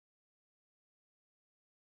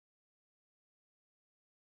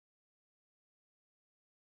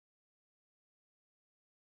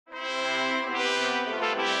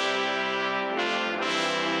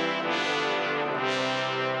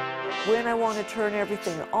When I want to turn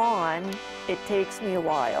everything on, it takes me a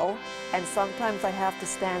while, and sometimes I have to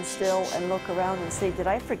stand still and look around and say, did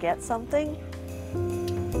I forget something?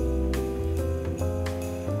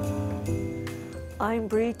 I'm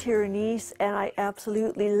Bre Tironese, and I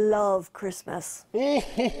absolutely love Christmas.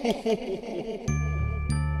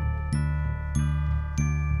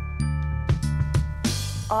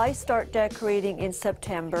 I start decorating in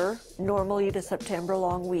September, normally the September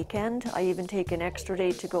long weekend. I even take an extra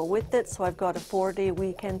day to go with it, so I've got a 4-day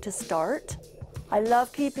weekend to start. I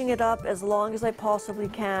love keeping it up as long as I possibly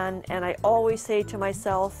can, and I always say to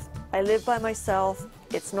myself, I live by myself,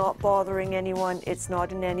 it's not bothering anyone, it's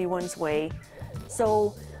not in anyone's way.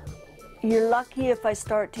 So you're lucky if I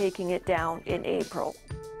start taking it down in April.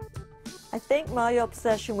 I think my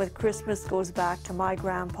obsession with Christmas goes back to my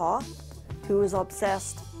grandpa, who was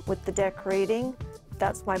obsessed with the decorating.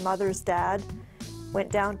 That's my mother's dad.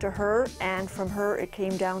 Went down to her, and from her it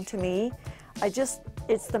came down to me.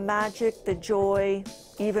 It's the magic, the joy,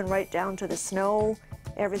 even right down to the snow.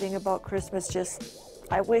 Everything about Christmas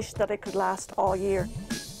I wish that it could last all year.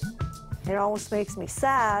 It almost makes me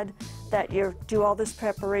sad that you do all this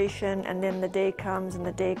preparation and then the day comes and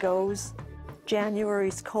the day goes.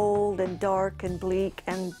 January's cold and dark and bleak,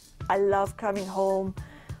 and I love coming home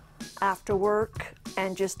after work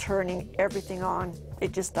and just turning everything on.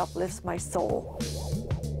 It just uplifts my soul.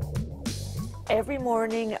 Every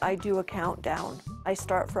morning I do a countdown. I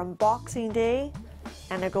start from Boxing Day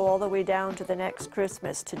and I go all the way down to the next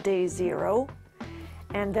Christmas, to day 0.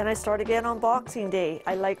 And then I start again on Boxing Day.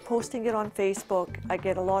 I like posting it on Facebook. I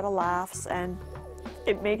get a lot of laughs and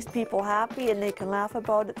it makes people happy and they can laugh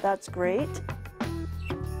about it. That's great.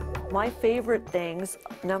 My favorite things,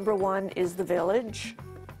 number 1 is the village.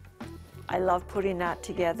 I love putting that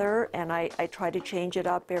together, and I try to change it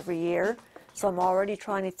up every year. So I'm already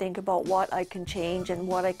trying to think about what I can change and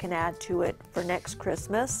what I can add to it for next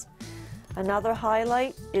Christmas. Another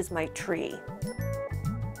highlight is my tree.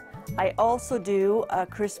 I also do a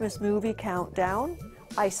Christmas movie countdown.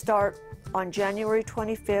 I start on January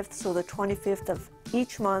 25th, so the 25th of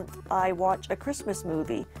each month I watch a Christmas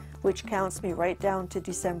movie, which counts me right down to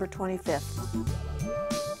December 25th.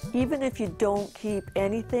 Even if you don't keep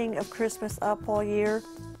anything of Christmas up all year,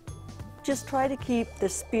 just try to keep the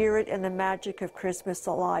spirit and the magic of Christmas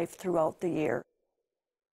alive throughout the year.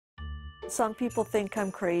 Some people think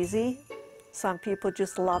I'm crazy. Some people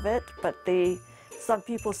just love it, but some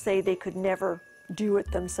people say they could never do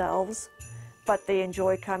it themselves, but they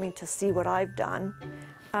enjoy coming to see what I've done.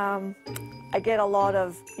 I get a lot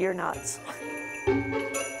of, "You're nuts."